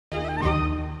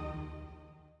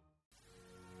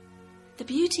The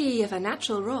beauty of a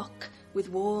natural rock with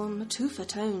warm tufa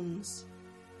tones.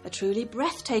 A truly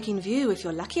breathtaking view if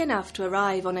you're lucky enough to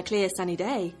arrive on a clear sunny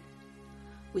day.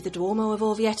 With the Duomo of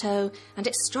Orvieto and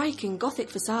its striking Gothic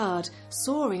facade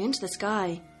soaring into the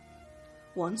sky.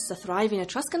 Once a thriving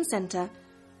Etruscan centre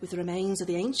with the remains of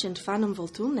the ancient Fanum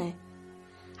Volturne,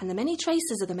 and the many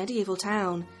traces of the medieval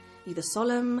town, either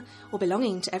solemn or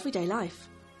belonging to everyday life.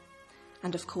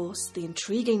 And of course, the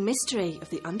intriguing mystery of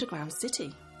the underground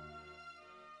city.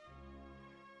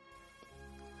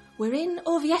 We're in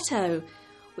Orvieto,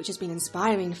 which has been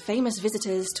inspiring famous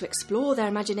visitors to explore their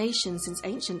imagination since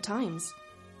ancient times.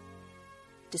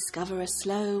 Discover a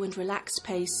slow and relaxed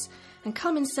pace and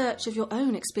come in search of your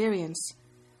own experience,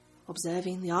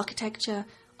 observing the architecture,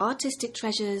 artistic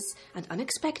treasures and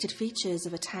unexpected features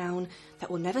of a town that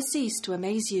will never cease to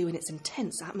amaze you in its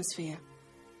intense atmosphere.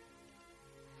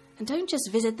 And don't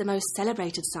just visit the most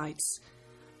celebrated sites,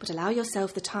 but allow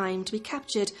yourself the time to be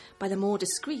captured by the more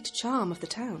discreet charm of the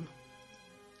town.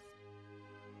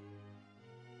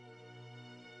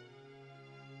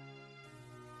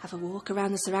 Have a walk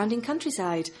around the surrounding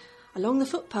countryside, along the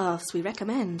footpaths we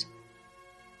recommend,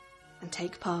 and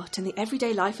take part in the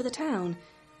everyday life of the town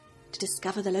to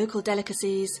discover the local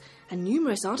delicacies and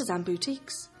numerous artisan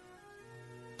boutiques.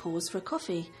 Pause for a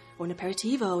coffee or an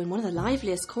aperitivo in one of the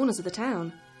liveliest corners of the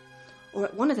town, or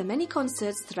at one of the many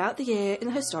concerts throughout the year in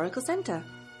the historical centre.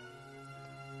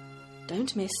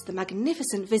 Don't miss the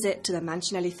magnificent visit to the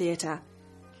Mancinelli Theatre,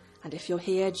 and if you're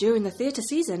here during the theatre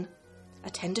season,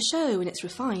 attend a show in its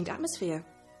refined atmosphere.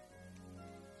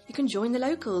 You can join the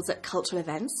locals at cultural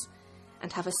events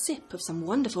and have a sip of some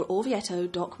wonderful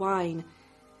Orvieto DOC wine,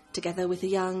 together with the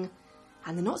young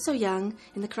and the not so young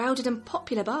in the crowded and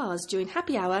popular bars during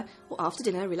happy hour or after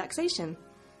dinner relaxation.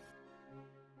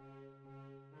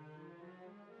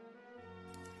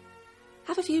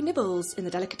 Have a few nibbles in the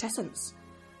delicatessens,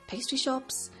 pastry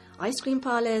shops, ice cream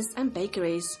parlours and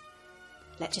bakeries.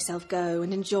 Let yourself go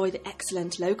and enjoy the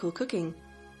excellent local cooking.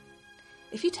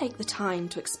 If you take the time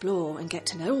to explore and get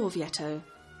to know Orvieto,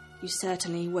 you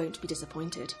certainly won't be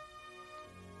disappointed.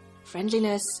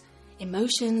 Friendliness,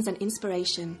 emotions and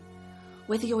inspiration,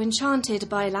 whether you're enchanted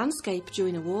by a landscape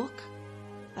during a walk,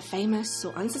 a famous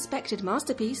or unsuspected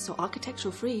masterpiece or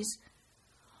architectural frieze,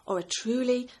 or a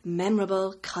truly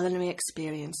memorable culinary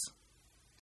experience.